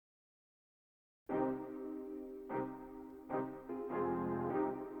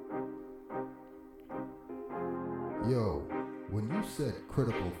Yo, when you said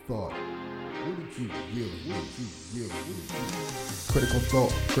critical thought, what did you really? Critical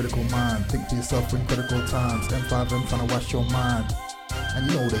thought, critical mind. Think to yourself in critical times. M5M trying to wash your mind. And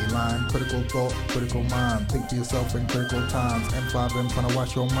you know they lying. Critical thought, critical mind. Think to yourself in critical times. M5M trying to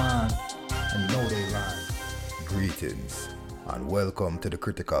wash your mind. And you know they lying. Greetings and welcome to the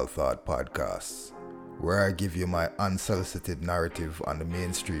Critical Thought Podcast, where I give you my unsolicited narrative on the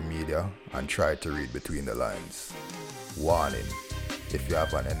mainstream media and try to read between the lines. Warning: if you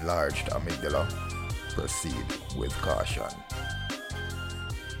have an enlarged amygdala, proceed with caution.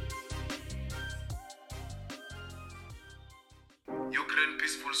 Ukraine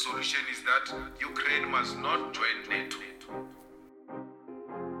peaceful solution is that Ukraine must not join NATO.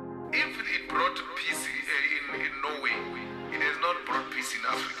 If it brought peace in Norway, it has not brought peace in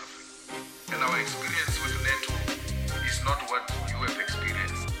Africa. And our experience with NATO is not what you have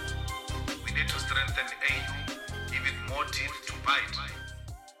experienced. We need to strengthen AU, give it more teeth to bite.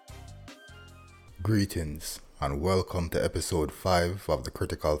 Greetings and welcome to episode 5 of the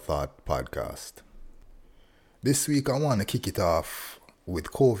Critical Thought Podcast. This week I want to kick it off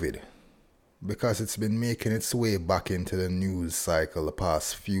with COVID, because it's been making its way back into the news cycle, the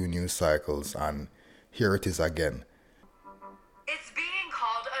past few news cycles, and here it is again. It's being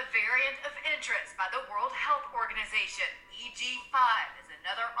called a variant of interest by the World Health Organization. EG5 is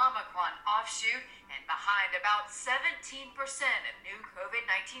another Omicron offshoot and behind about 17% of new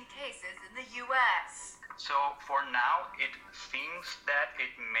COVID-19 cases in the U.S. So for now, it seems that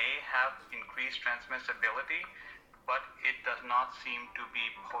it may have increased transmissibility, but it does not seem to be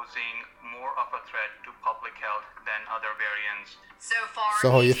posing more of a threat to public health than other variants. So far, So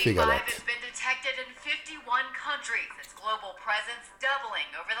how you EG5 figure that? has been detected in 51 countries. Its global presence doubling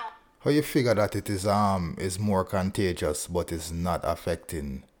over the... How you figure that it is more contagious but is not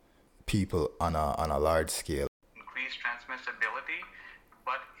affecting people on a large scale? Increased transmissibility,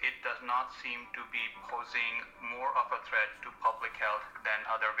 but it does not seem to be posing more of a threat to public health than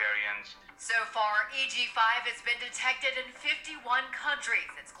other variants. So far, EG5 has been detected in 51 countries.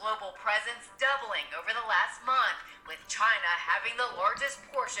 Its global presence doubling over the last month, with China having the largest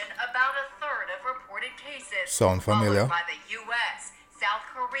portion, about a third of reported cases. Sound familiar? Followed by the U.S., South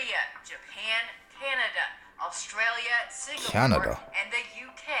Korea, Japan, Canada, Australia, Singapore, and the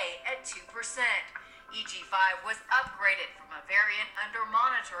UK at 2%. EG5 was upgraded from a variant under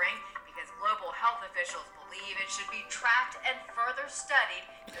monitoring because global health officials believe it should be tracked and further studied.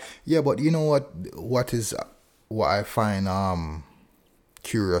 Yeah, but you know what I find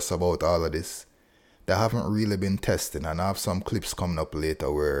curious about all of this? They haven't really been testing, and I have some clips coming up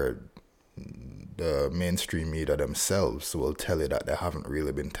later where the mainstream media themselves will tell you that they haven't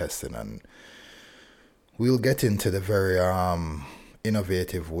really been testing, and we'll get into the very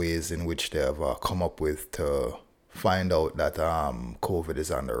innovative ways in which they have come up with to find out that COVID is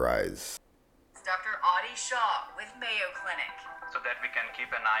on the rise. Dr. Audie Shaw with Mayo Clinic. So that we can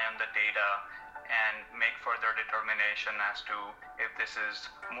keep an eye on the data and make further determination as to if this is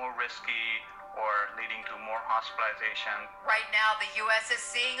more risky or leading to more hospitalization. Right now, the U.S. is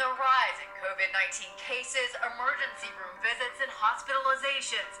seeing a rise in COVID-19 cases, emergency room visits, and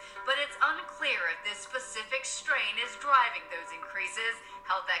hospitalizations, but it's unclear if this specific strain is driving those increases.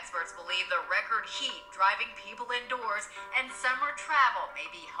 Health experts believe the record heat driving people indoors and summer travel may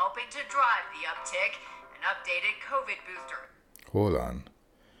be helping to drive the uptick. An updated COVID booster. Hold on.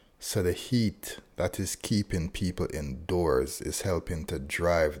 So the heat that is keeping people indoors is helping to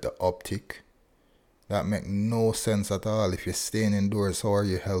drive the uptick? That make no sense at all. If you're staying indoors, how are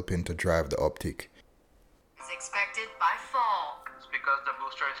you helping to drive the uptick? Is expected by fall. It's because the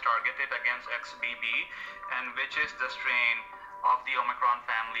booster is targeted against XBB, and which is the strain of the Omicron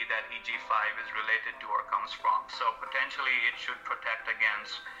family that EG5 is related to or comes from. So potentially it should protect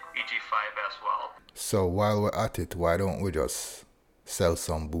against EG5 as well. So while we're at it, why don't we just sell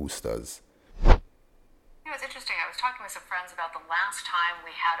some boosters? It was interesting. I was talking with some friends about the last time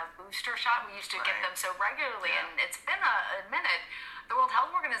we had a booster shot. We used to get them so regularly, and it's been a minute. The World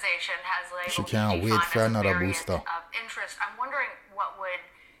Health Organization has labeled She can't EG5 wait for as a another variant booster. of interest. I'm wondering what would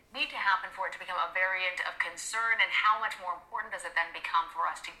need to happen for it to become a variant of concern, and how much more important does it then become for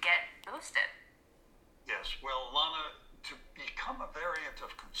us to get boosted? Yes, well, Lana, to become a variant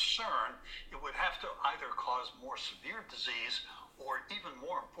of concern, it would have to either cause more severe disease or, even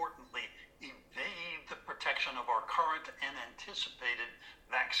more importantly, evade the protection of our current and anticipated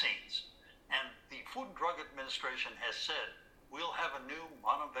vaccines. And the Food and Drug Administration has said we'll have a new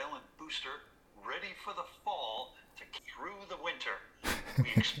monovalent booster ready for the fall to get through the winter. We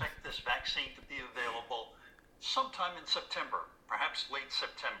expect this vaccine to be available sometime in September, perhaps late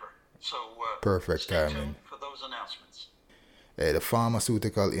September. So Perfect stay timing. tuned for those announcements. The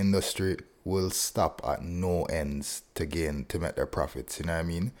pharmaceutical industry will stop at no ends to make their profits, you know what I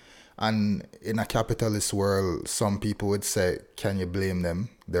mean? And in a capitalist world, some people would say, can you blame them?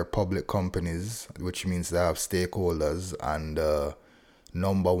 They're public companies, which means they have stakeholders, and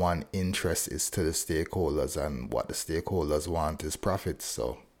number one interest is to the stakeholders, and what the stakeholders want is profits,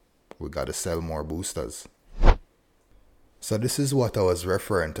 so we got to sell more boosters. So this is what I was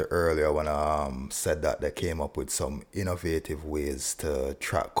referring to earlier when I said that they came up with some innovative ways to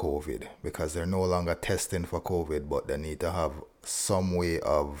track COVID, because they're no longer testing for COVID, but they need to have some way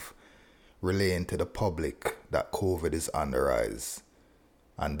of relaying to the public that COVID is on the rise.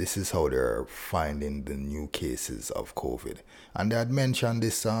 And this is how they're finding the new cases of COVID. And they had mentioned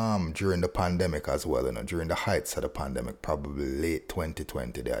this during the pandemic as well, during the heights of the pandemic, probably late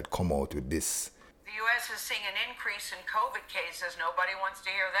 2020, they had come out with this. The U.S. is seeing an increase in COVID cases. Nobody wants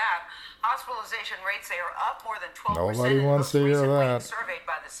to hear that. Hospitalization rates, they are up more than 12%. Nobody wants to hear that. Surveyed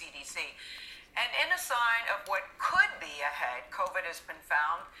by the CDC. And in a sign of what could be ahead, COVID has been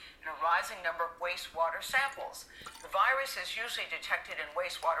found in a rising number of wastewater samples. The virus is usually detected in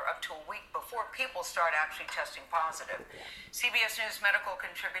wastewater up to a week before people start actually testing positive. CBS News medical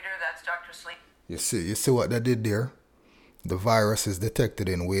contributor, that's Dr. Sleep. You see what they did there? The virus is detected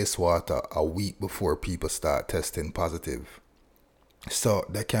in wastewater a week before people start testing positive. So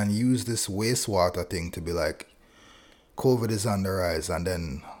they can use this wastewater thing to be like, COVID is on the rise, and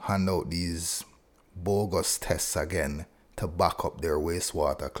then hand out these bogus tests again to back up their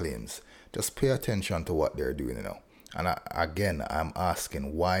wastewater claims. Just pay attention to what they're doing, And I'm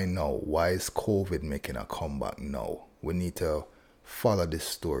asking, why now? Why is COVID making a comeback now? We need to follow this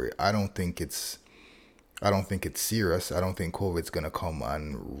story. I don't think it's serious. I don't think COVID's gonna come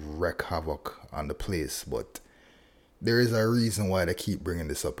and wreak havoc on the place, but there is a reason why they keep bringing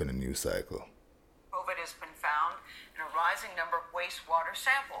this up in the news cycle. COVID has been found in a rising number of wastewater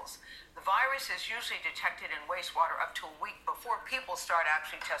samples. The virus is usually detected in wastewater up to a week before people start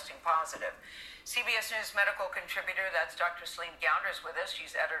actually testing positive. CBS News medical contributor, that's Dr. Celine Gounder, is with us.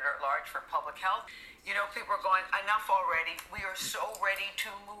 She's editor-at-large for Public Health. People are going, enough already. We are so ready to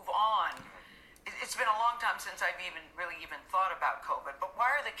move on. It's been a long time since I've even thought about COVID, but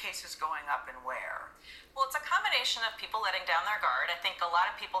why are the cases going up and where? Well, it's a combination of people letting down their guard. I think a lot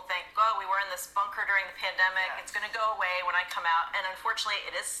of people think, oh, we were in this bunker during the pandemic. Yes. It's going to go away when I come out. And unfortunately,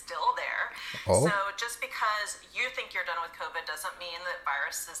 it is still there. Oh. So just because you think you're done with COVID doesn't mean that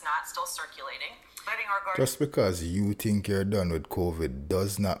virus is not still circulating. Letting our guard. Just because you think you're done with COVID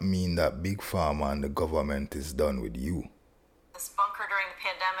does not mean that Big Pharma and the government is done with you. This bunker during the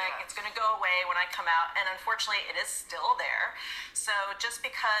pandemic, Yes. It's going to go away when I come out, and unfortunately it is still there. So just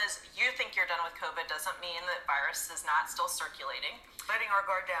because you think you're done with COVID doesn't mean that virus is not still circulating. Letting our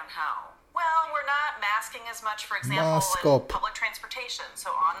guard down how? Well, we're not masking as much, for example, Mask in up. public transportation.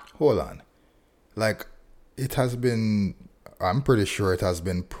 So on. Hold on. I'm pretty sure it has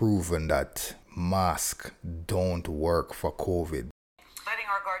been proven that masks don't work for COVID. Letting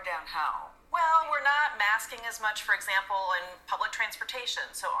our guard down how? Well, we're not masking as much, for example, in public transportation.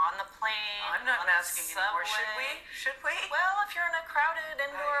 So on the plane, I'm not on the masking anymore. subway. Should we? Well, if you're in a crowded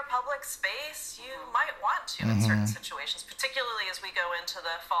indoor public space, you might want to in certain situations, particularly as we go into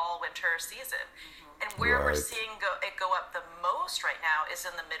the fall-winter season. And where we're Right. seeing it go up the most right now is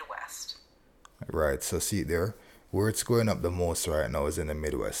in the Midwest. Right, so see there, where it's going up the most right now is in the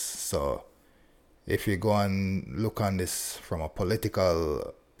Midwest. So if you go and look on this from a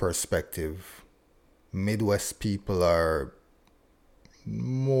political perspective, Midwest people are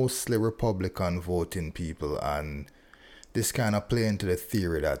mostly Republican voting people, and this kind of play into the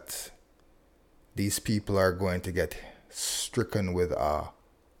theory that these people are going to get stricken with a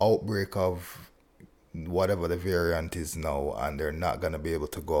outbreak of whatever the variant is now, and they're not going to be able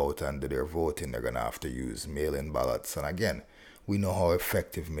to go out and do their voting. They're going to have to use mail-in ballots. And again, we know how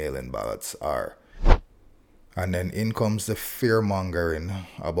effective mail-in ballots are. And then in comes the fear-mongering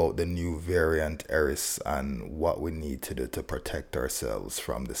about the new variant Eris and what we need to do to protect ourselves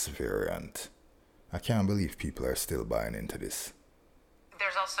from this variant. I can't believe people are still buying into this.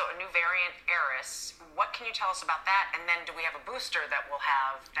 There's also a new variant, Eris. What can you tell us about that? And then do we have a booster that we'll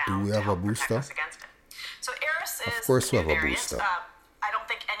have now Do we to have a help protect booster? us against it? So Eris is course we a new have a variant. booster. I don't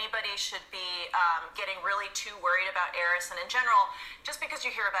think anybody should be getting really too worried about Eris. And in general, just because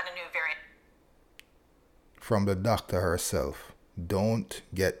you hear about a new variant. From the doctor herself, don't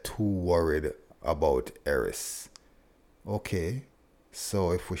get too worried about Eris. Okay,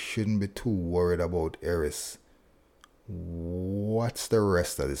 so if we shouldn't be too worried about Eris, what's the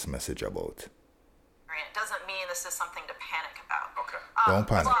rest of this message about? It doesn't mean this is something to panic about. Okay. Don't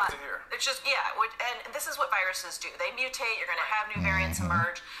panic. But Good to hear. It's just, and this is what viruses do. They mutate, you're going to have new variants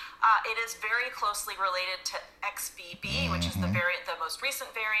emerge. It is very closely related to XBB, which is the most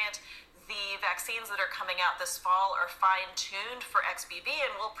recent variant. The vaccines that are coming out this fall are fine-tuned for XBB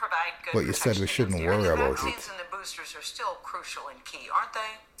and will provide good But you said we shouldn't worry about it. The vaccines and the boosters are still crucial and key, aren't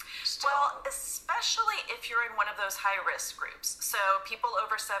they? Well, especially if you're in one of those high-risk groups. So people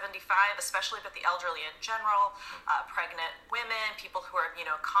over 75, especially, but the elderly in general, pregnant women, people who are,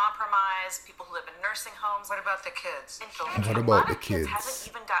 compromised, people who live in nursing homes. What about the kids? And What a about lot the of kids kids? haven't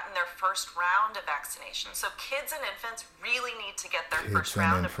even gotten their first round of vaccination. So kids and infants really need to get their Kids first and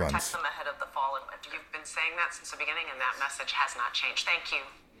round to infants. protect them ahead of the fall and winter. You've been saying that since the beginning, and that message has not changed. Thank you.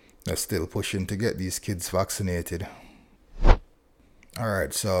 They're still pushing to get these kids vaccinated.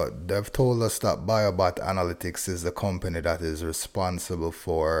 Alright, so they've told us that BioBot Analytics is the company that is responsible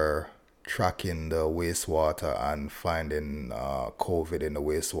for tracking the wastewater and finding COVID in the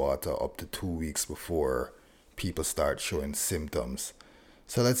wastewater up to 2 weeks before people start showing symptoms.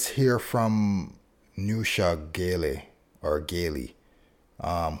 So let's hear from Nusha Gailey,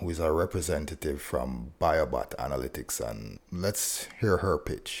 who is a representative from BioBot Analytics, and let's hear her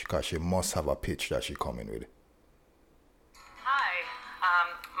pitch, because she must have a pitch that she's coming with. Hi,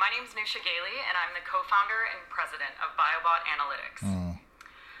 my name is Nusha Gailey, and I'm the co-founder and president of BioBot Analytics.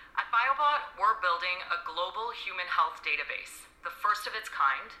 At BioBot, we're building a global human health database, the first of its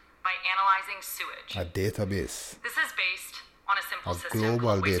kind, by analyzing sewage. A database. This is based on a simple A system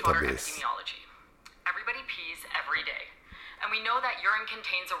global called wastewater database. epidemiology. Everybody pees every day, and we know that urine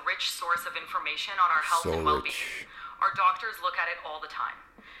contains a rich source of information on our health So and well-being. rich. Our doctors look at it all the time.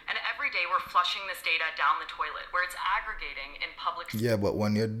 And every day we're flushing this data down the toilet where it's aggregating in public. Yeah, but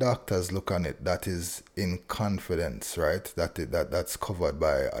when your doctors look on it, that is in confidence, right? That's covered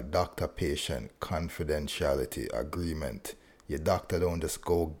by a doctor-patient confidentiality agreement. Your doctor don't just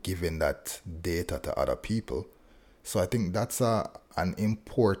go giving that data to other people. So I think that's an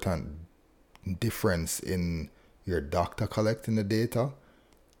important difference in your doctor collecting the data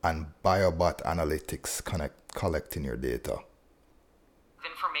and BioBot Analytics collecting your data.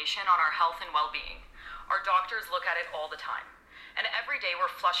 Information on our health and well-being. Our doctors look at it all the time. And every day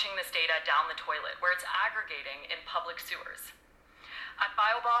we're flushing this data down the toilet where it's aggregating in public sewers. At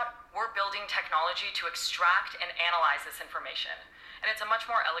BioBot, we're building technology to extract and analyze this information. And it's a much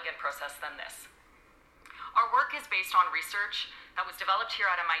more elegant process than this. Our work is based on research that was developed here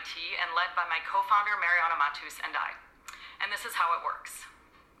at MIT and led by my co-founder Mariana Matus and I. And this is how it works.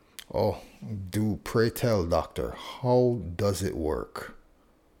 Oh, pray tell, doctor, how does it work?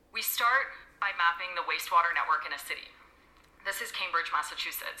 We start by mapping the wastewater network in a city. This is Cambridge,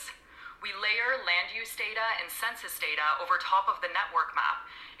 Massachusetts. We layer land use data and census data over top of the network map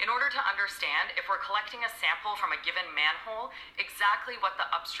in order to understand if we're collecting a sample from a given manhole, exactly what the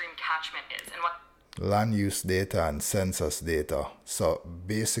upstream catchment is and what... Land use data and census data. So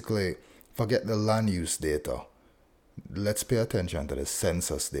basically, forget the land use data. Let's pay attention to the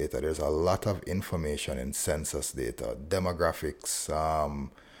census data. There's a lot of information in census data. Demographics,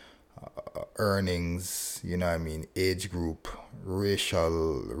 earnings, age group,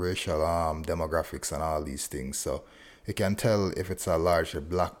 racial demographics and all these things. So you can tell if it's a largely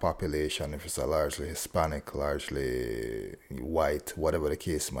black population, if it's a largely Hispanic, largely white, whatever the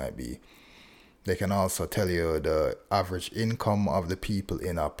case might be. They can also tell you the average income of the people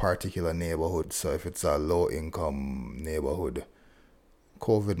in a particular neighborhood. So if it's a low income neighborhood,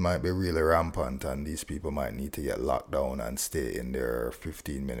 COVID might be really rampant and these people might need to get locked down and stay in their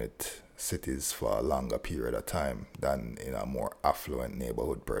 15-minute cities for a longer period of time than in a more affluent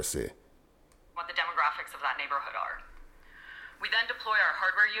neighborhood per se. What the demographics of that neighborhood are. We then deploy our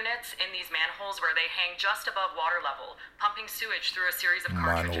hardware units in these manholes where they hang just above water level, pumping sewage through a series of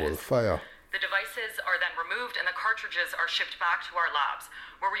Manhole cartridges. fire. The devices are then removed and the cartridges are shipped back to our labs,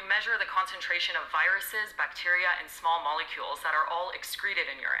 where we measure the concentration of viruses, bacteria, and small molecules that are all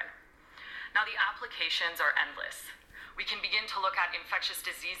excreted in urine. Now, the applications are endless. We can begin to look at infectious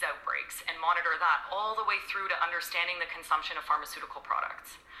disease outbreaks and monitor that all the way through to understanding the consumption of pharmaceutical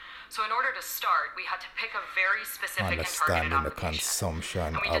products. So in order to start, we had to pick a very specific and targeted Understanding the application.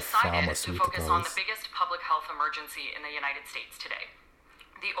 consumption And we of decided to focus on the pharmaceuticals. biggest public health emergency in the United States today,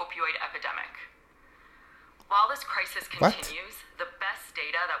 the opioid epidemic. While this crisis continues, the best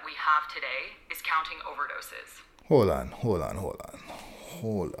data that we have today is counting overdoses. Hold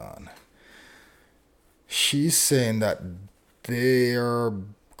on. She's saying that their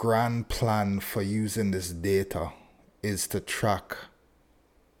grand plan for using this data is to track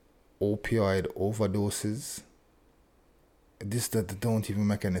opioid overdoses. This that don't even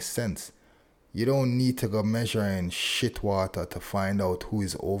make any sense. You don't need to go measuring shit water to find out who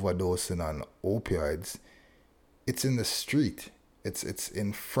is overdosing on opioids. It's in the street. It's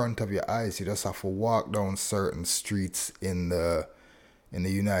in front of your eyes. You just have to walk down certain streets in the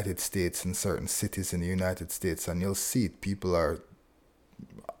United States, in certain cities in the United States, and you'll see it. People are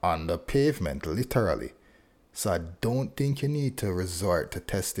on the pavement, literally. So I don't think you need to resort to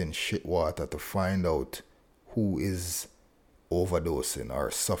testing shit water to find out who is overdosing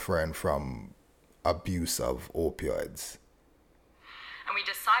or suffering from abuse of opioids. And we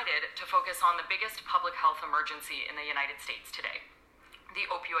decided to focus on the biggest public health emergency in the United States today, the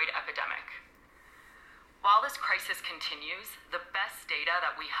opioid epidemic. While this crisis continues, the best data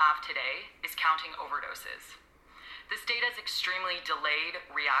that we have today is counting overdoses. This data is extremely delayed,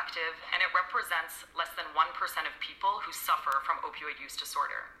 reactive, and it represents less than 1% of people who suffer from opioid use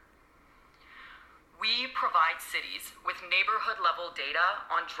disorder. We provide cities with neighborhood-level data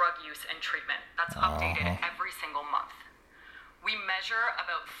on drug use and treatment that's updated every single month. We measure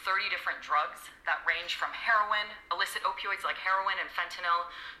about 30 different drugs that range from heroin, illicit opioids like heroin and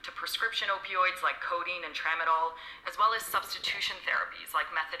fentanyl, to prescription opioids like codeine and tramadol, as well as substitution therapies like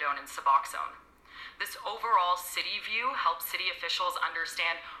methadone and Suboxone. This overall city view helps city officials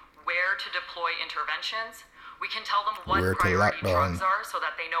understand where to deploy interventions. We can tell them what priority drugs are so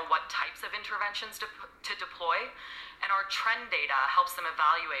that they know what types of interventions to deploy, and our trend data helps them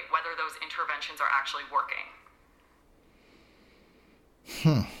evaluate whether those interventions are actually working.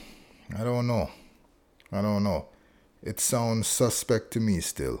 I don't know. It sounds suspect to me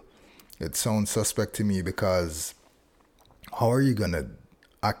still. It sounds suspect to me because how are you going to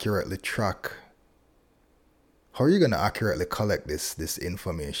accurately collect this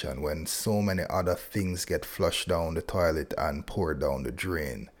information when so many other things get flushed down the toilet and poured down the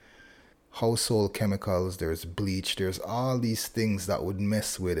drain? Household chemicals, there's bleach, there's all these things that would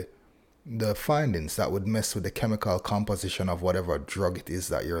mess with the findings, that would mess with the chemical composition of whatever drug it is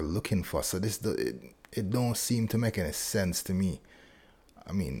that you're looking for. So it don't seem to make any sense to me.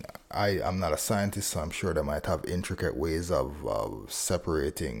 I mean, I'm not a scientist, so I'm sure they might have intricate ways of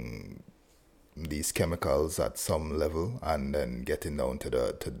separating these chemicals at some level and then getting down to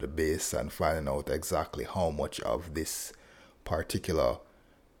the base and finding out exactly how much of this particular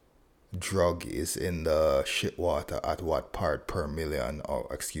drug is in the shit water at what part per million, or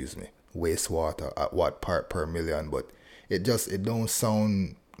wastewater at what part per million. But it don't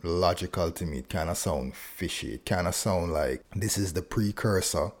sound logical to me. It kind of sound fishy. It kind of sound like this is the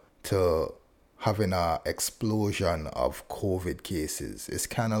precursor to having a explosion of COVID cases. It's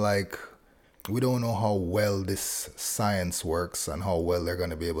kind of like we don't know how well this science works and how well they're going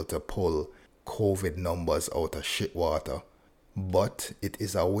to be able to pull COVID numbers out of shit water. But it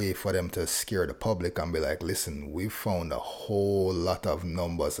is a way for them to scare the public and be like, listen, we've found a whole lot of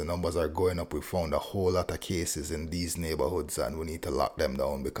numbers. The numbers are going up. We found a whole lot of cases in these neighborhoods and we need to lock them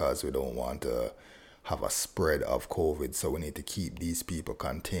down because we don't want to have a spread of COVID. So we need to keep these people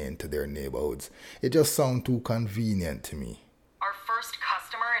contained to their neighborhoods. It just sounds too convenient to me. Our first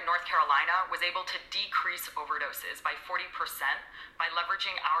customer in North Carolina was able to decrease overdoses by 40% by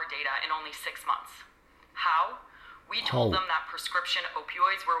leveraging our data in only 6 months. How? We told them that prescription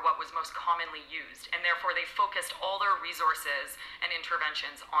opioids were what was most commonly used, and therefore they focused all their resources and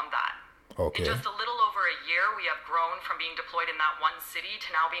interventions on that. Okay. In just a little over a year, we have grown from being deployed in that one city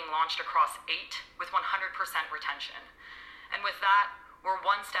to now being launched across 8 with 100% retention. And with that, we're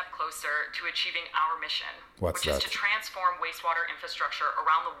one step closer to achieving our mission, which is to transform wastewater infrastructure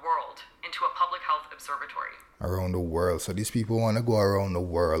around the world into a public health observatory. Around the world. So these people want to go around the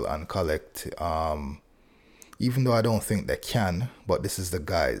world and collect, even though I don't think they can, but this is the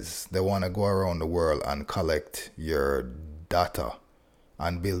guys. They want to go around the world and collect your data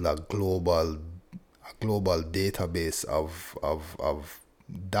and build a global database of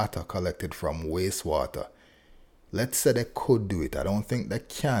data collected from wastewater. Let's say they could do it. I don't think they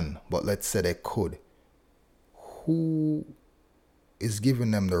can, but let's say they could. Who is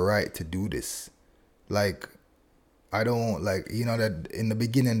giving them the right to do this? That in the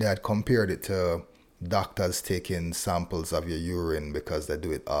beginning they had compared it to doctors taking samples of your urine because they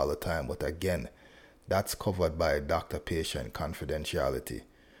do it all the time. But again, that's covered by doctor-patient confidentiality.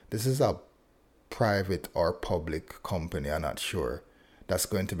 This is a private or public company, I'm not sure, that's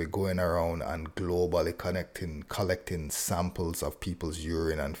going to be going around and globally collecting samples of people's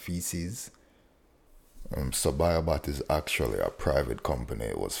urine and feces. So BioBot is actually a private company.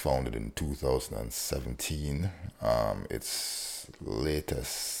 It was founded in 2017. Its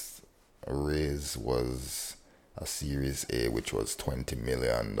latest raise was a Series A, which was $20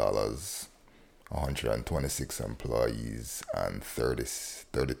 million, 126 employees, and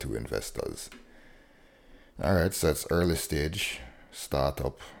 32 investors. Alright, so it's early stage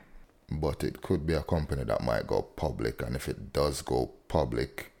startup, but it could be a company that might go public, and if it does go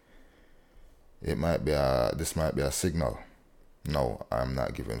public, this might be a signal. No, I'm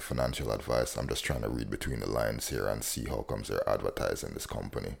not giving financial advice. I'm just trying to read between the lines here and see how comes they're advertising this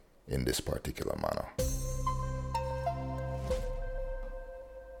company in this particular manner.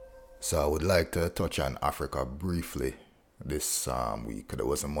 So I would like to touch on Africa briefly this week. There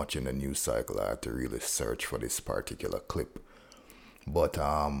wasn't much in the news cycle. I had to really search for this particular clip. But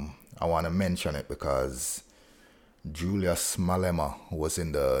I want to mention it because Julius Malema was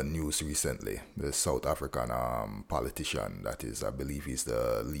in the news recently, the South African politician that is, I believe he's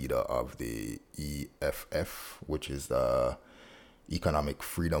the leader of the EFF, which is the Economic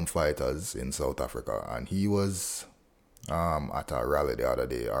Freedom Fighters in South Africa. And he was at a rally the other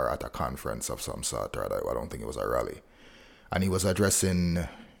day, or at a conference of some sort, or I don't think it was a rally. And he was addressing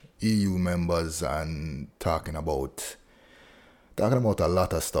EU members and talking about a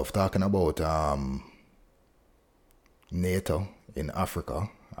lot of stuff, talking about NATO in Africa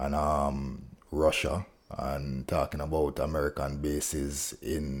and Russia, and talking about American bases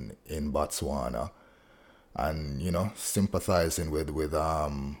in Botswana, and sympathizing with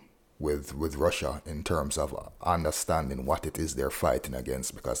Russia in terms of understanding what it is they're fighting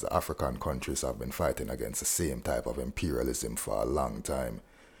against, because the African countries have been fighting against the same type of imperialism for a long time.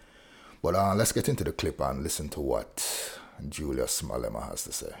 But let's get into the clip and listen to what Julius Malema has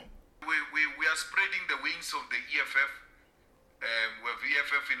to say. We are spreading the wings of the EFF. We have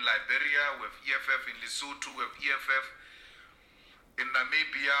EFF in Liberia, we have EFF in Lesotho, we have EFF in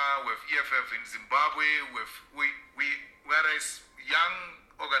Namibia, we have EFF in Zimbabwe. Whereas young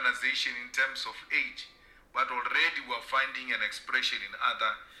organization in terms of age, but already we're finding an expression in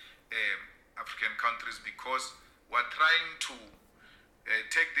other African countries, because we're trying to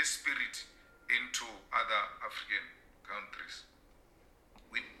take this spirit into other African countries.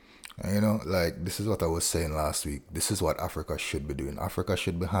 This is what I was saying last week. This is what Africa should be doing. Africa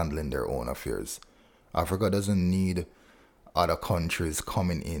should be handling their own affairs. Africa doesn't need other countries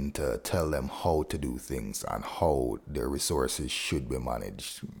coming in to tell them how to do things and how their resources should be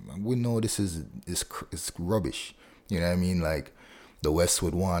managed. We know this is rubbish. You know what I mean? Like, the West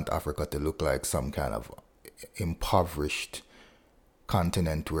would want Africa to look like some kind of impoverished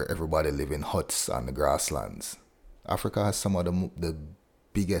continent where everybody live in huts on the grasslands. Africa has some of the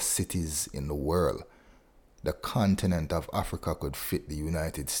biggest cities in the world. The continent of Africa could fit the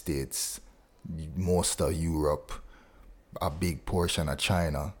United States, most of Europe, a big portion of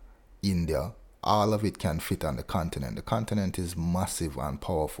China, India. All of it can fit on the continent. The continent is massive and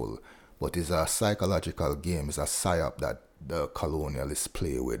powerful, but it's a psychological game. It's a psyop that the colonialists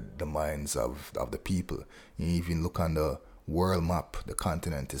play with the minds of the people. You even look on the world map, the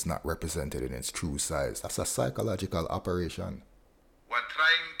continent is not represented in its true size. That's a psychological operation. We're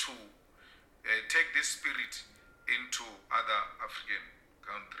trying to take this spirit into other African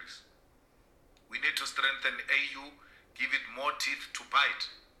countries. We need to strengthen AU, give it more teeth to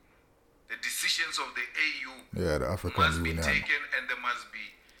bite. The decisions of the AU the African must Union be taken, and they must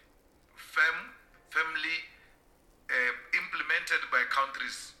be firmly implemented by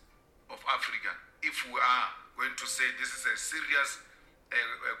countries of Africa, if we are going to say this is a serious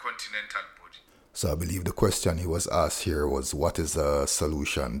continental body. So I believe the question he was asked here was, what is the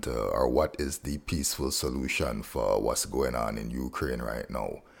solution to, or what is the peaceful solution for what's going on in Ukraine right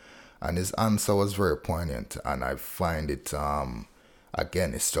now? And his answer was very poignant, and I find it,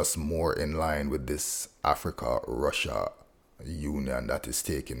 again, it's just more in line with this Africa-Russia union that is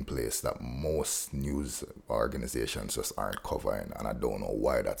taking place that most news organizations just aren't covering, and I don't know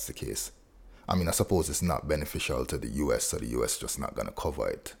why that's the case. I mean, I suppose it's not beneficial to the US, so the US just not going to cover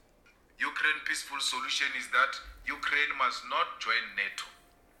it. Ukraine peaceful solution is that Ukraine must not join NATO.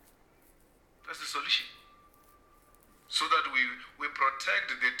 That's the solution. So that we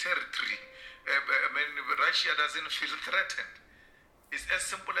protect the territory. Russia doesn't feel threatened. It's as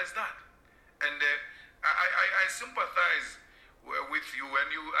simple as that. And I sympathize with you, and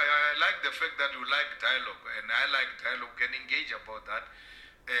I like the fact that you like dialogue, and I like dialogue and engage about that,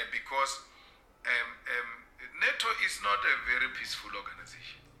 because NATO is not a very peaceful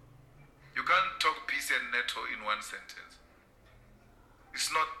organization. You can't talk peace and NATO in one sentence.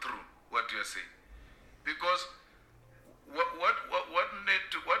 It's not true what you are saying, because what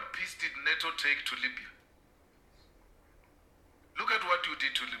peace did NATO take to Libya? Look at what you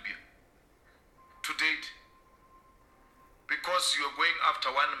did to Libya to date. Because you're going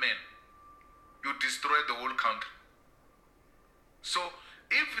after one man, you destroy the whole country. So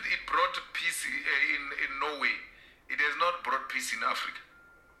if it brought peace in Norway, it has not brought peace in Africa.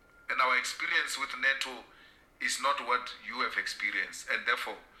 And our experience with NATO is not what you have experienced, and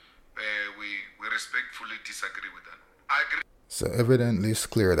therefore we respectfully disagree with that. I agree. So evidently it's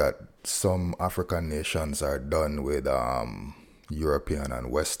clear that some African nations are done with European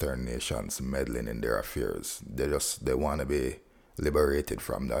and Western nations meddling in their affairs. They want to be liberated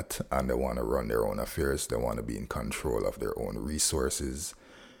from that, and they want to run their own affairs. They want to be in control of their own resources.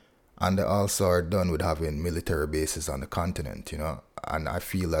 And they also are done with having military bases on the continent, And I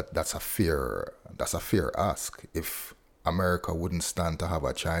feel that that's a fair ask. If America wouldn't stand to have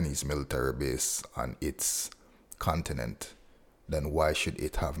a Chinese military base on its continent, then why should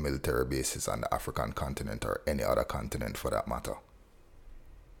it have military bases on the African continent or any other continent for that matter?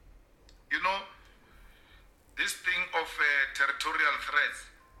 This thing of territorial threats,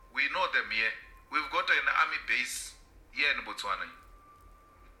 we know them here. We've got an army base here in Botswana.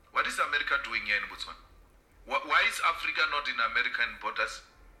 What is America doing here in Botswana? Why is Africa not in American borders?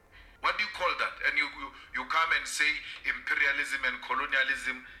 What do you call that? And you come and say imperialism and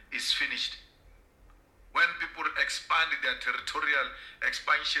colonialism is finished. When people expand their territorial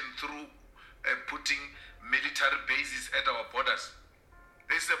expansion through putting military bases at our borders,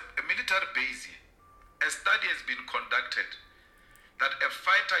 there's a military base here. A study has been conducted that a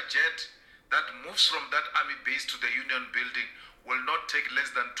fighter jet that moves from that army base to the Union Building will not take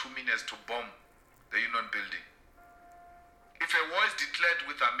less than 2 minutes to bomb the Union Building. If a war is declared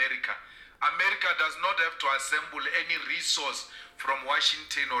with America, America does not have to assemble any resource from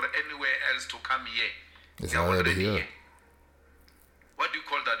Washington or anywhere else to come here. It's already here. What do you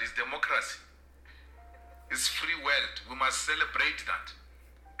call that? It's democracy. It's free world. We must celebrate that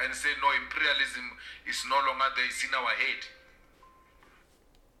and say, no, imperialism is no longer there. It's in our head.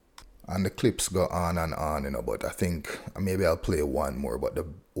 And the clips go on and on, but I think maybe I'll play one more. But the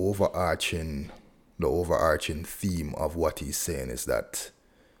overarching theme of what he's saying is that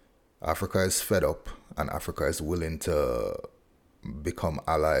Africa is fed up and Africa is willing to become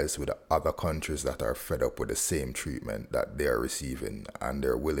allies with other countries that are fed up with the same treatment that they are receiving, and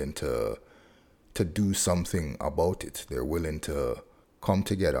they're willing to do something about it. They're willing to come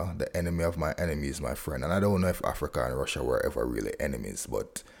together. The enemy of my enemy is my friend. And I don't know if Africa and Russia were ever really enemies,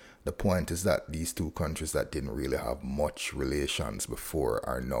 but the point is that these two countries that didn't really have much relations before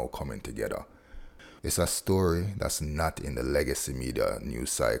are now coming together. It's a story that's not in the legacy media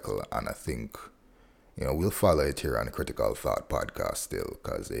news cycle, and I think we'll follow it here on the Critical Thought podcast still,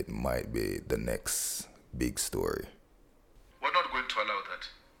 because it might be the next big story. We're not going to allow that.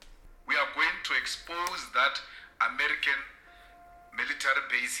 We are going to expose that American military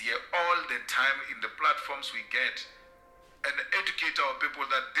base here all the time in the platforms we get, and educate our people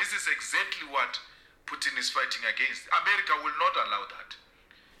that this is exactly what Putin is fighting against. America will not allow that.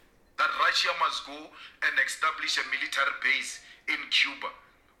 That Russia must go and establish a military base in Cuba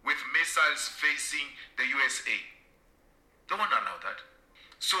with missiles facing the USA. They won't allow that.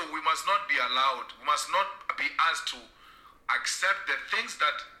 So we must not be allowed, we must not be asked to accept the things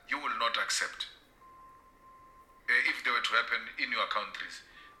that you will not accept if they were to happen in your countries.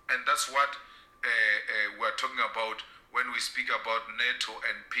 And that's what we're talking about when we speak about NATO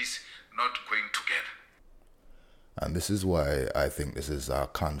and peace not going together. And this is why I think this is a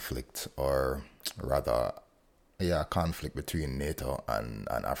conflict, or rather, a conflict between NATO and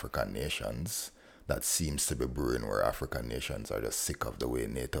African nations that seems to be brewing, where African nations are just sick of the way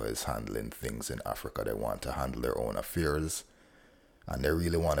NATO is handling things in Africa. They want to handle their own affairs, and they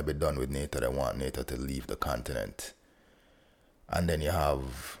really want to be done with NATO. They want NATO to leave the continent. And then you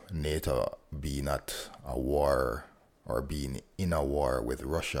have NATO being at a war, or being in a war with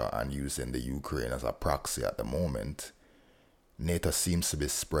Russia and using the Ukraine as a proxy at the moment. NATO seems to be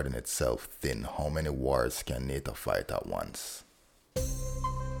spreading itself thin. How many wars can NATO fight at once?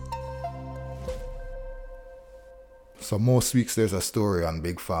 So most weeks there's a story on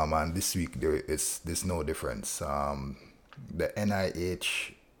Big Pharma, and this week there's no difference. The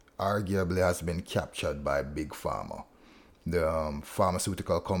NIH arguably has been captured by Big Pharma. The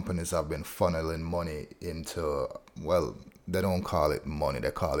pharmaceutical companies have been funneling money into, well, they don't call it money,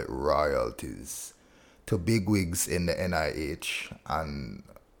 they call it royalties, to bigwigs in the NIH, and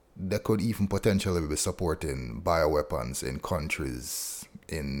they could even potentially be supporting bioweapons in countries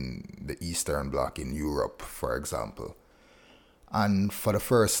in the Eastern Bloc, in Europe, for example. And for the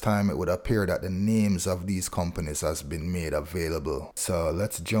first time, it would appear that the names of these companies has been made available. So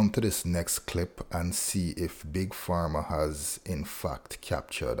let's jump to this next clip and see if Big Pharma has in fact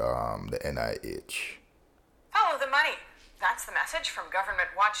captured the NIH. Follow the money. That's the message from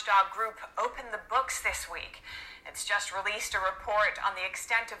government watchdog group Open the Books this week. It's just released a report on the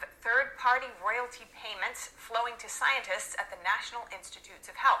extent of third-party royalty payments flowing to scientists at the National Institutes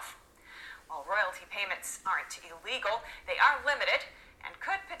of Health. While royalty payments aren't illegal, they are limited and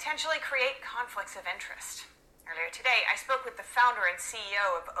could potentially create conflicts of interest. Earlier today, I spoke with the founder and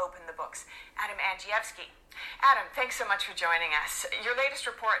CEO of Open the Books, Adam Andrzejewski. Adam, thanks so much for joining us. Your latest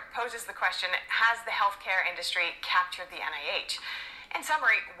report poses the question, has the healthcare industry captured the NIH? In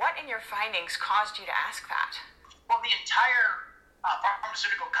summary, what in your findings caused you to ask that? Well, the entire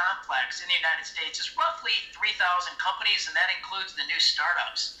pharmaceutical complex in the United States is roughly 3,000 companies, and that includes the new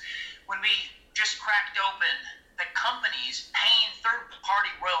startups. When we just cracked open the companies paying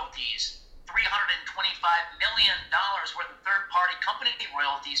third-party royalties, $325 million worth of third-party company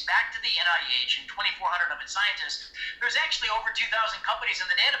royalties back to the NIH and 2,400 of its scientists, there's actually over 2,000 companies in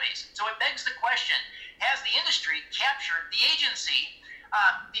the database. So it begs the question, has the industry captured the agency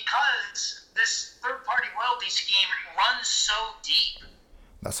because this third-party royalty scheme runs so deep?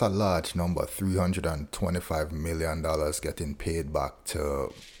 That's a large number, $325 million getting paid back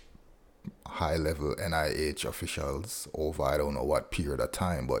to high-level NIH officials over I don't know what period of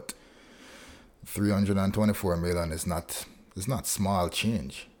time, but $324 million is not small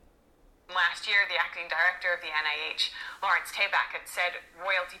change. Last year, the acting director of the NIH, Lawrence Tabak, had said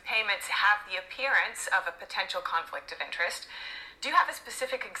royalty payments have the appearance of a potential conflict of interest. Do you have a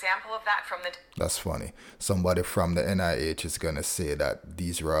specific example of that from the... That's funny. Somebody from the NIH is going to say that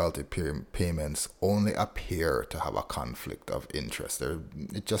these royalty payments only appear to have a conflict of interest.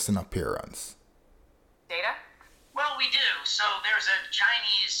 It's just an appearance. Data? Well, we do. So there's a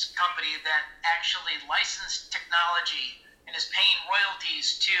Chinese company that actually licensed technology and is paying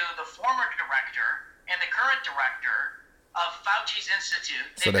royalties to the former director and the current director of Fauci's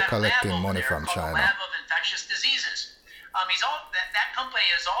Institute. So they're collecting money from China. Lab of Infectious Diseases. That company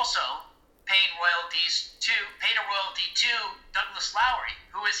is also paid a royalty to Douglas Lowery,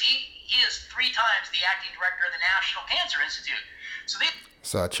 who is he is 3 times the acting director of the National Cancer Institute.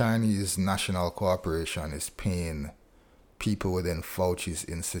 So a Chinese national corporation is paying people within Fauci's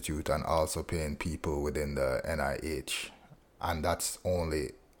Institute and also paying people within the NIH. And that's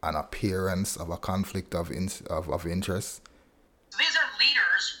only an appearance of a conflict of interest. So these are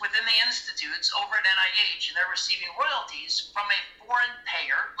leaders within the institutes over at NIH, and they're receiving royalties from a foreign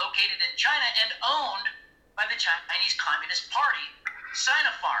payer located in China and owned by the Chinese Communist Party,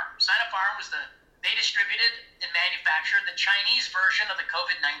 Sinopharm. Sinopharm they distributed and manufactured the Chinese version of the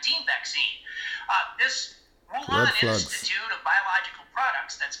COVID-19 vaccine. This Wuhan Institute of Biological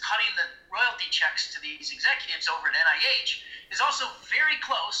Products that's cutting the royalty checks to these executives over at NIH is also very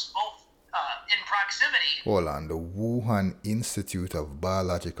close, both in proximity. Hold on, the Wuhan Institute of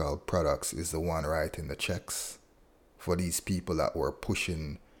Biological Products is the one writing the checks for these people that were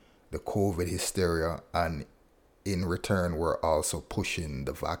pushing the COVID hysteria and in return were also pushing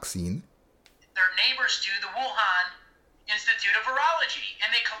the vaccine. They're neighbors to the Wuhan Institute of Virology,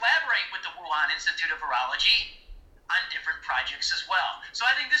 and they collaborate with the Wuhan Institute of Virology on different projects as well. So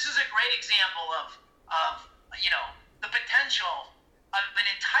I think this is a great example of the potential of an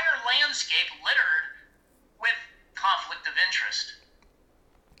entire landscape littered with conflict of interest.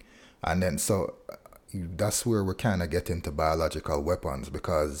 And then so that's where we kind of get into biological weapons,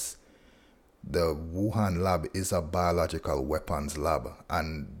 because the Wuhan lab is a biological weapons lab,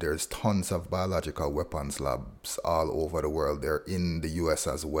 and there's tons of biological weapons labs all over the world. They're in the US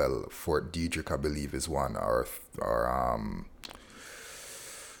as well. Fort Detrick, I believe, is one, or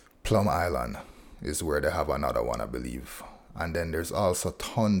Plum Island is where they have another one, I believe. And then there's also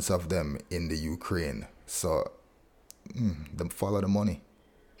tons of them in the Ukraine. So them follow the money.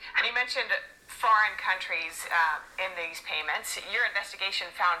 And you mentioned foreign countries in these payments. Your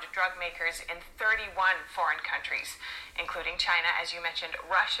investigation found drug makers in 31 foreign countries, including China, as you mentioned,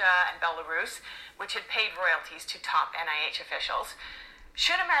 Russia and Belarus, which had paid royalties to top NIH officials.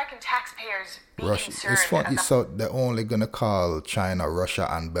 Should American taxpayers be concerned? It's funny, so they're only going to call China, Russia,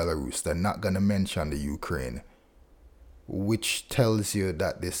 and Belarus. They're not going to mention the Ukraine, which tells you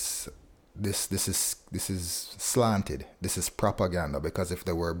that this is slanted. This is propaganda, because if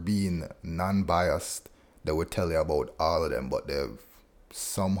they were being non-biased, they would tell you about all of them, but they've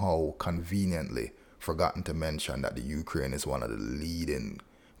somehow conveniently forgotten to mention that the Ukraine is one of the leading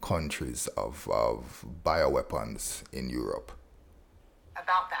countries of bioweapons in Europe.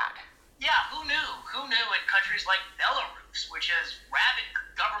 About that. Yeah, who knew? Who knew in countries like Belarus, which has rabid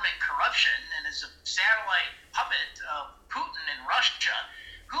government corruption and is a satellite puppet of Putin and Russia,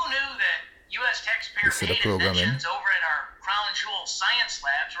 who knew that U.S. taxpayer paid inventions over in our crown jewel science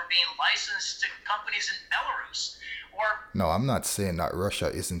labs were being licensed to companies in Belarus. No, I'm not saying that Russia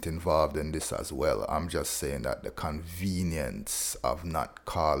isn't involved in this as well. I'm just saying that the convenience of not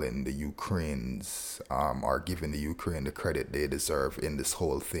calling the Ukrainians or giving the Ukraine the credit they deserve in this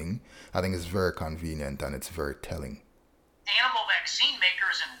whole thing, I think is very convenient and it's very telling. Animal vaccine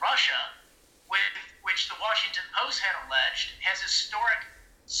makers in Russia, which the Washington Post had alleged, has historic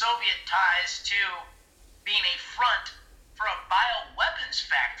Soviet ties to being a front for a bioweapons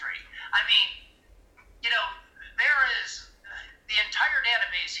factory. I mean, there is the entire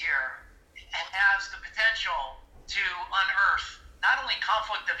database here has the potential to unearth not only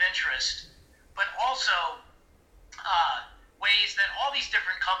conflict of interest, but also ways that all these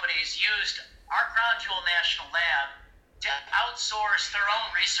different companies used our crown jewel national lab to outsource their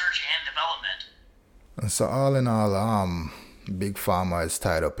own research and development. So all in all, Big Pharma is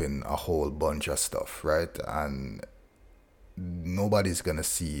tied up in a whole bunch of stuff, right? And nobody's gonna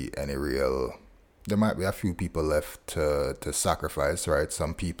see any real. There might be a few people left to sacrifice, right?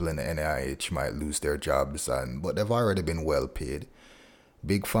 Some people in the NIH might lose their jobs, but they've already been well paid.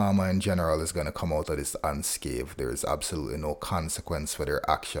 Big Pharma in general is going to come out of this unscathed. There is absolutely no consequence for their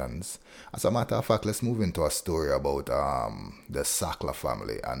actions. As a matter of fact, let's move into a story about the Sackler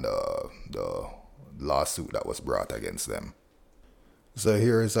family and the lawsuit that was brought against them. So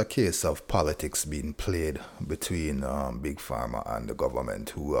here is a case of politics being played between Big Pharma and the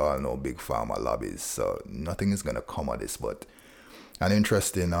government, who all know Big Pharma lobbies. So nothing is going to come of this, but an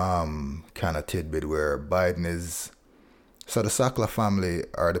interesting kind of tidbit where Biden is... So the Sackler family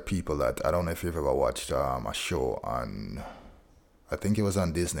are the people that... I don't know if you've ever watched a show on... I think it was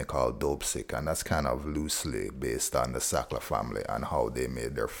on Disney called Dope Sick, and that's kind of loosely based on the Sackler family and how they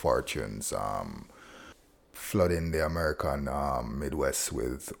made their fortunes... flooding the American Midwest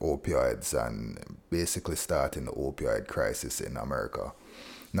with opioids and basically starting the opioid crisis in America.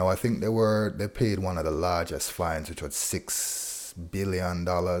 Now, I think they paid one of the largest fines, which was $6 billion.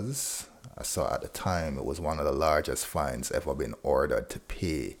 I saw at the time it was one of the largest fines ever been ordered to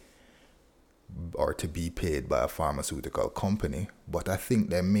pay or to be paid by a pharmaceutical company. But I think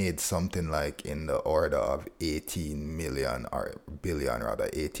they made something like in the order of 18 billion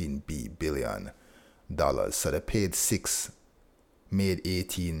dollars. So they paid 6, made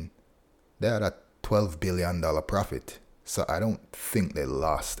 18. They had a $12 billion profit. So I don't think they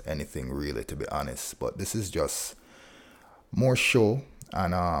lost anything really, to be honest. But this is just more show,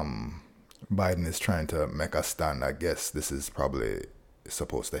 and Biden is trying to make a stand. I guess this is probably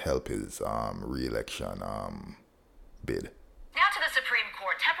supposed to help his re-election bid. Now to the Supreme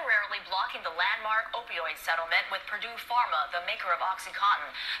Court, temporarily blocking the landmark opioid settlement with Purdue Pharma, the maker of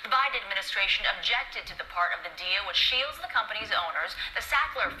OxyContin. The Biden administration objected to the part of the deal which shields the company's owners, the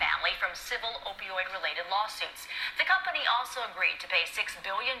Sackler family, from civil opioid-related lawsuits. The company also agreed to pay $6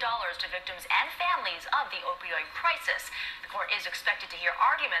 billion to victims and families of the opioid crisis. The court is expected to hear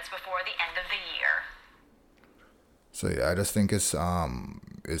arguments before the end of the year. So yeah, I just think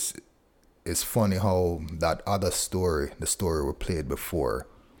it's funny how that other story, the story we played before,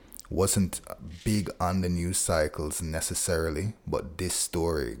 wasn't big on the news cycles necessarily, but this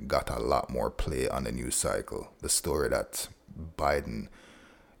story got a lot more play on the news cycle. The story that Biden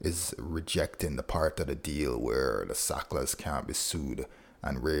is rejecting the part of the deal where the Sacklers can't be sued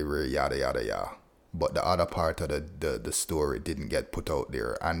and yada yada yada. But the other part of the story didn't get put out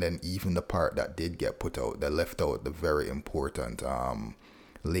there. And then even the part that did get put out, they left out the very important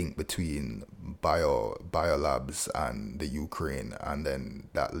link between biolabs and the Ukraine, and then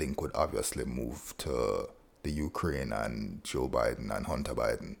that link would obviously move to the Ukraine and Joe Biden and Hunter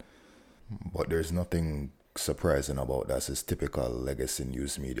Biden. But there's nothing surprising about that. It's typical legacy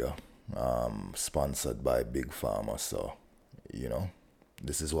news media, sponsored by Big Pharma. So,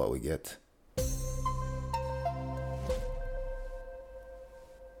 this is what we get.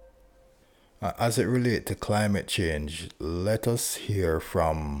 As it relates to climate change, let us hear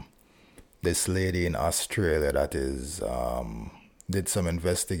from this lady in Australia that is did some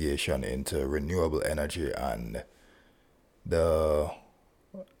investigation into renewable energy and the,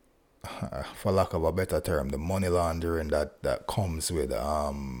 for lack of a better term, the money laundering that comes with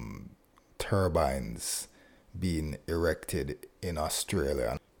turbines being erected in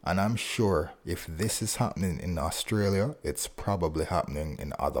Australia. And I'm sure if this is happening in Australia, it's probably happening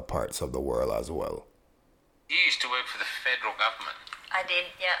in other parts of the world as well. You used to work for the federal government. I did,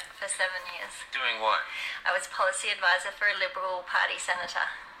 yeah, for 7 years. Doing what? I was policy advisor for a Liberal Party senator.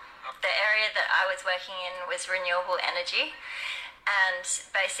 The area that I was working in was renewable energy. And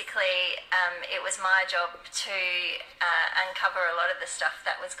basically, it was my job to uncover a lot of the stuff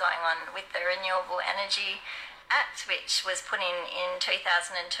that was going on with the renewable energy Act, which was put in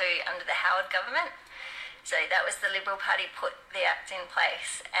 2002 under the Howard government. So that was the Liberal Party put the Act in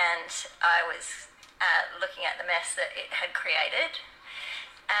place, and I was looking at the mess that it had created.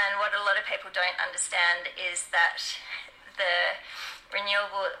 And what a lot of people don't understand is that the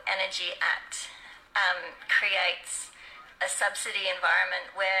Renewable Energy Act creates a subsidy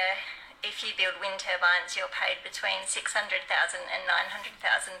environment where if you build wind turbines, you're paid between $600,000 and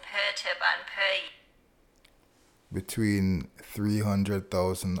 $900,000 per turbine per year. Between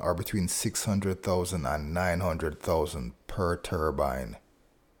 300,000 or between 600,000 and 900,000 per turbine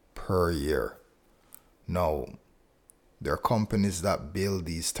per year. Now, there are companies that build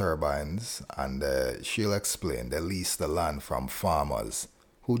these turbines, and she'll explain, they lease the land from farmers.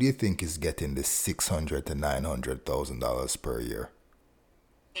 Who do you think is getting this $600,000 to $900,000 per year?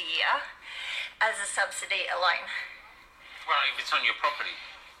 A year as a subsidy alone. Well, if it's on your property.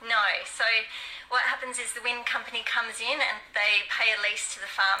 No, so what happens is the wind company comes in and they pay a lease to the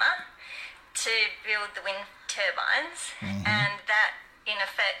farmer to build the wind turbines, and that in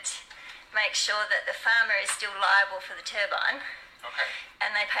effect makes sure that the farmer is still liable for the turbine. Okay.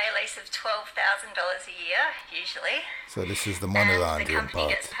 And they pay a lease of $12,000 a year, usually. So this is the money laundering the company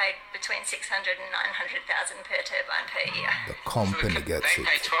part. gets paid between $600,000 and $900,000 per turbine per year. The company gets they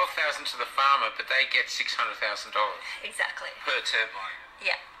it. pay $12,000 to the farmer, but they get $600,000 Exactly. per turbine.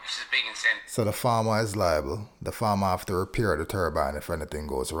 Yeah. Which is a big incentive. So the farmer is liable. The farmer have to repair the turbine if anything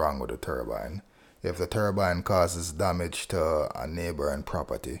goes wrong with the turbine. If the turbine causes damage to a neighboring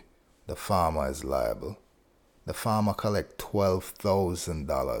property, the farmer is liable. The farmer collect $12,000,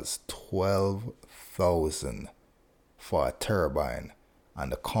 $12,000 for a turbine,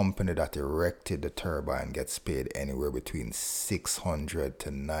 and the company that erected the turbine gets paid anywhere between $600,000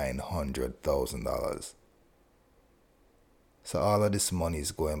 to $900,000. So all of this money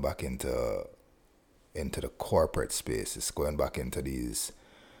is going back into the corporate space. It's going back into these,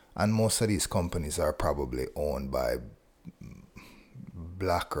 and most of these companies are probably owned by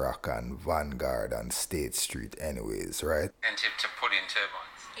BlackRock and Vanguard and State Street anyways, right? Incentive to put in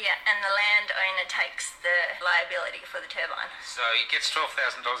turbines. Yeah, and the landowner takes the liability for the turbine. So he gets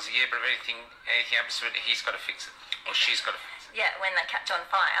 $12,000 a year, but if anything happens to it, he's got to fix it. Or she's got to fix it. Yeah, when they catch on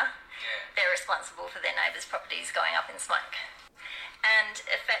fire, they're responsible for their neighbours' properties going up in smoke. And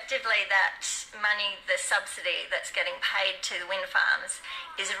effectively that money, the subsidy that's getting paid to the wind farms,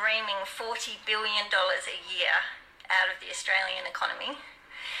 is reaming $40 billion a year out of the Australian economy.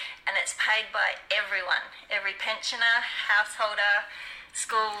 And it's paid by everyone, every pensioner, householder,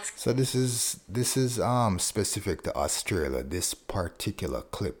 schools. So this is specific to Australia, this particular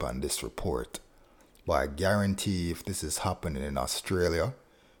clip and this report. But I guarantee if this is happening in Australia,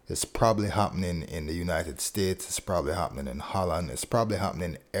 it's probably happening in the United States, it's probably happening in Holland, it's probably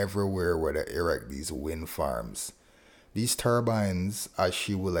happening everywhere where they erect these wind farms. These turbines, as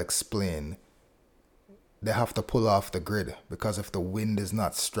she will explain, they have to pull off the grid, because if the wind is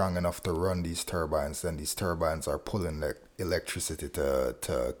not strong enough to run these turbines, then these turbines are pulling the electricity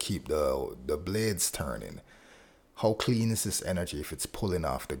to keep the blades turning. How clean is this energy if it's pulling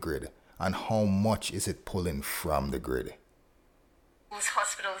off the grid? And how much is it pulling from the grid?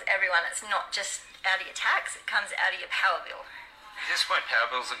 Hospitals, everyone, it's not just out of your tax, it comes out of your power bill. Is this why power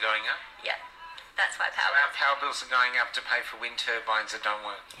bills are going up? Yeah, that's why So our power bills are going up to pay for wind turbines that don't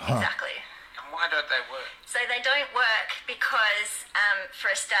work. Exactly. And why don't they work? So they don't work because, for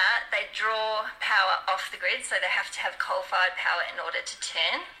a start, they draw power off the grid, so they have to have coal-fired power in order to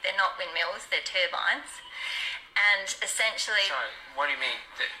turn. They're not windmills, they're turbines. And essentially... Sorry, what do you mean?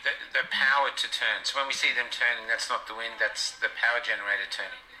 The power to turn. So when we see them turning, that's not the wind, that's the power generator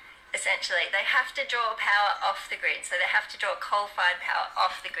turning. Essentially, they have to draw power off the grid, so they have to draw coal-fired power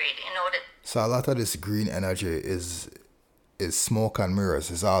off the grid in order... So a lot of this green energy is smoke and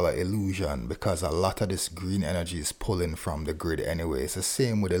mirrors, is all an illusion, because a lot of this green energy is pulling from the grid anyway. It's the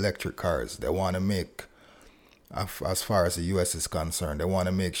same with electric cars. They want to make, as far as the US is concerned, they want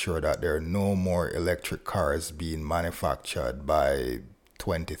to make sure that there are no more electric cars being manufactured by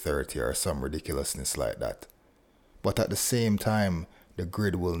 2030 or some ridiculousness like that. But at the same time, the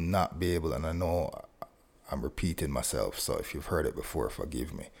grid will not be able, and I know I'm repeating myself, so if you've heard it before,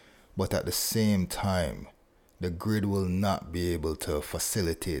 forgive me. But at the same time, the grid will not be able to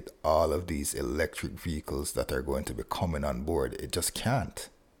facilitate all of these electric vehicles that are going to be coming on board. It just can't.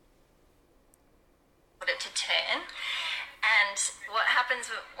 To turn. And what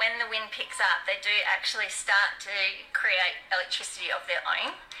happens when the wind picks up, they do actually start to create electricity of their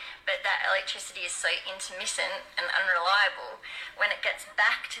own, but that electricity is so intermittent and unreliable, when it gets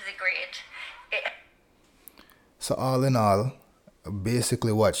back to the grid, So all in all,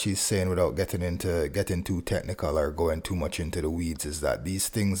 Basically, what she's saying, without getting too technical or going too much into the weeds, is that these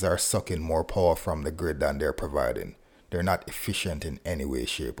things are sucking more power from the grid than they're providing. They're not efficient in any way,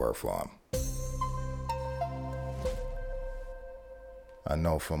 shape, or form. And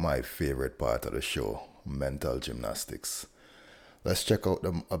now for my favorite part of the show, mental gymnastics. Let's check out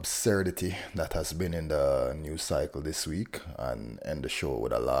the absurdity that has been in the news cycle this week and end the show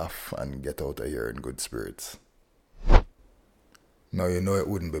with a laugh and get out of here in good spirits. Now, you know it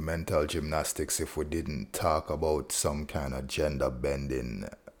wouldn't be mental gymnastics if we didn't talk about some kind of gender bending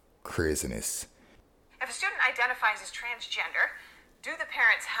craziness. If a student identifies as transgender, do the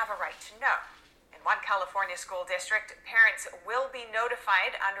parents have a right to know? In one California school district, parents will be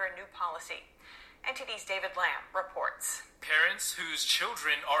notified under a new policy. NTD's David Lamb reports. Parents whose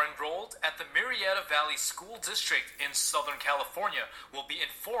children are enrolled at the Murrieta Valley School District in Southern California will be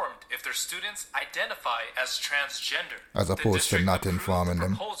informed if their students identify as transgender. As opposed to not informing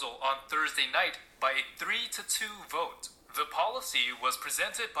them. Proposal on Thursday night by a 3-2 vote. The policy was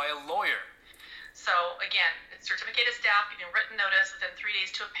presented by a lawyer. So again, it's certificate of staff, giving written notice within 3 days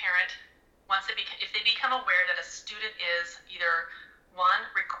to a parent. If they become aware that a student is either one,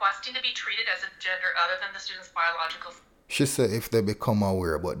 requesting to be treated as a gender other than the student's biological. She said if they become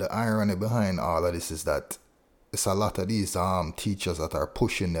aware, but the irony behind all of this is that it's a lot of these teachers that are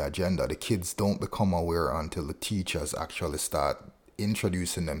pushing the agenda. The kids don't become aware until the teachers actually start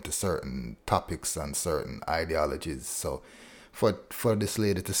introducing them to certain topics and certain ideologies. So for this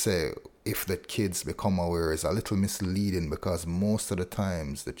lady to say if the kids become aware is a little misleading, because most of the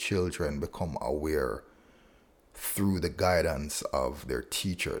times the children become aware through the guidance of their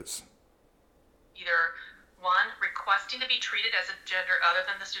teachers. Either one, requesting to be treated as a gender other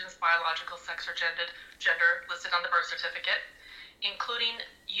than the student's biological sex or gender listed on the birth certificate, including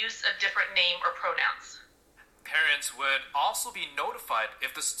use of different name or pronouns. Parents would also be notified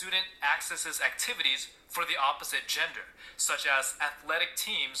if the student accesses activities for the opposite gender, such as athletic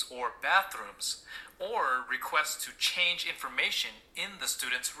teams or bathrooms, or requests to change information in the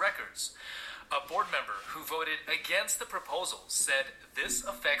student's records. A board member who voted against the proposal said this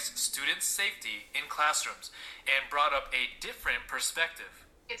affects students' safety in classrooms and brought up a different perspective.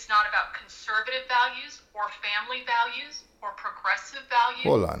 It's not about conservative values or family values or progressive values.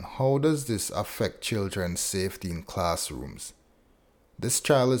 Hold on, how does this affect children's safety in classrooms? This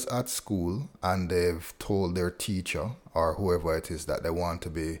child is at school and they've told their teacher or whoever it is that they want to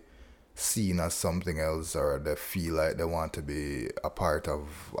be seen as something else, or they feel like they want to be a part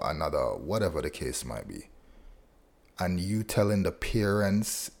of another, whatever the case might be. And you telling the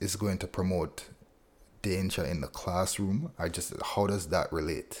parents is going to promote danger in the classroom? How does that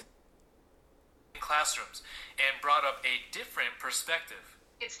relate? Classrooms and brought up a different perspective.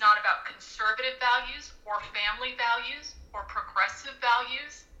 It's not about conservative values or family values or progressive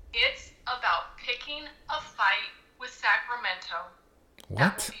values. It's about picking a fight with Sacramento. What?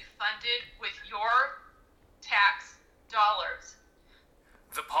 That will be funded with your tax dollars.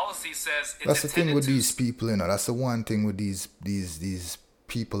 The policy says it's that's the thing with these people, that's the one thing with these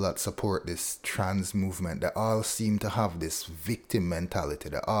people that support this trans movement. They all seem to have this victim mentality.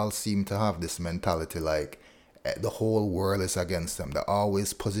 They all seem to have this mentality like the whole world is against them. They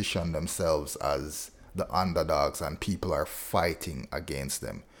always position themselves as the underdogs and people are fighting against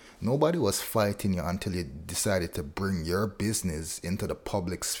them. Nobody was fighting you until you decided to bring your business into the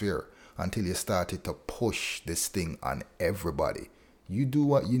public sphere, until you started to push this thing on everybody. You do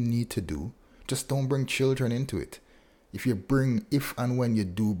what you need to do. Just don't bring children into it. If and when you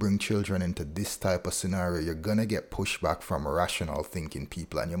do bring children into this type of scenario, you're going to get pushback from rational thinking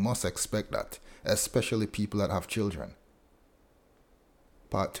people, and you must expect that, especially people that have children.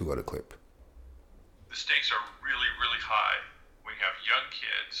 Part 2 of the clip. The stakes are really, really high. We have young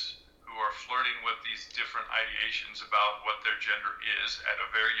kids who are flirting with these different ideations about what their gender is at a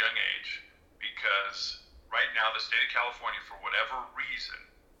very young age, because right now the state of California, for whatever reason,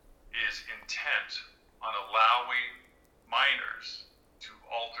 is intent on allowing minors to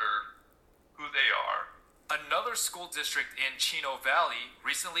alter who they are. Another school district in Chino Valley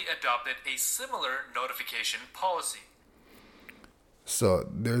recently adopted a similar notification policy. So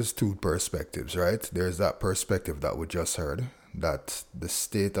there's two perspectives, right? There's that perspective that we just heard, that the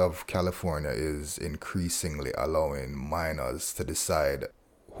state of California is increasingly allowing minors to decide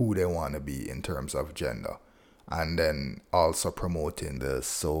who they want to be in terms of gender, and then also promoting the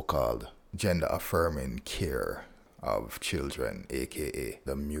so-called gender affirming care of children, aka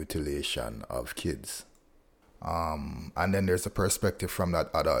the mutilation of kids. And then there's a perspective from that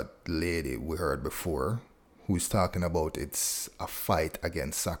other lady we heard before, who's talking about it's a fight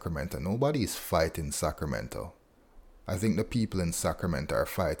against Sacramento. Nobody is fighting Sacramento. I think the people in Sacramento are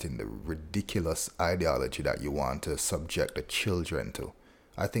fighting the ridiculous ideology that you want to subject the children to.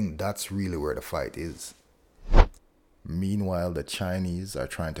 I think that's really where the fight is. Meanwhile, the Chinese are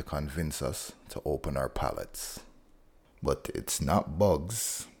trying to convince us to open our palates. But it's not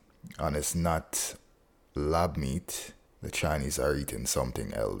bugs, and it's not lab meat. The Chinese are eating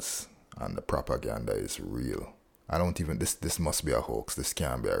something else, and the propaganda is real. This must be a hoax. This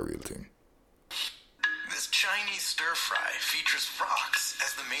can't be a real thing. This Chinese stir fry features rocks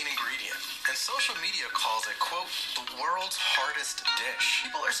as the main ingredient, and social media calls it, quote, the world's hardest dish.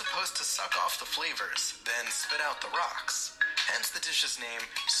 People are supposed to suck off the flavors, then spit out the rocks. Hence the dish's name,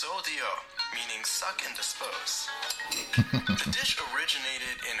 Sodio, meaning suck and dispose. The dish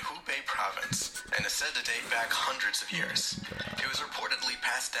originated in Hubei province and is said to date back hundreds of years. It was reportedly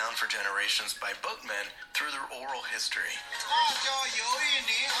passed down for generations by boatmen through their oral history.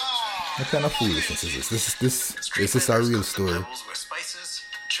 What kind of foolishness is this? Is this a real story? With spices,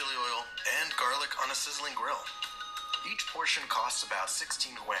 chili oil, and garlic on a sizzling grill. Each portion costs about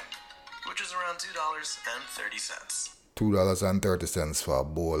 16 yuan, which is around $2.30. $2.30 for a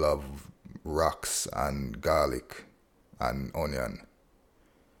bowl of rocks and garlic and onion.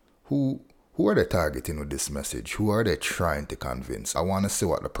 Who are they targeting with this message? Who are they trying to convince? I want to see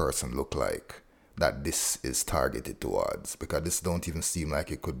what the person look like that this is targeted towards, because this don't even seem like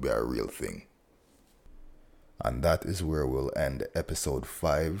it could be a real thing. And that is where we'll end episode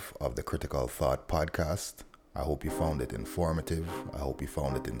 5 of the Critical Thought podcast. I hope you found it informative. I hope you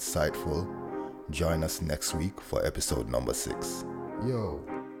found it insightful. Join us next week for episode number 6. Yo,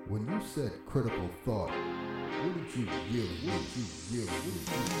 when you said critical thought, what did you really?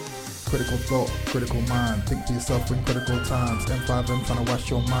 Critical thought, critical mind. Think to yourself in critical times. M5M trying to wash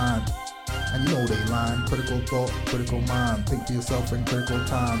your mind. And you know they lying. Critical thought, critical mind. Think to yourself in critical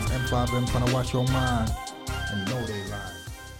times. M5M trying to wash your mind. And you know they lying.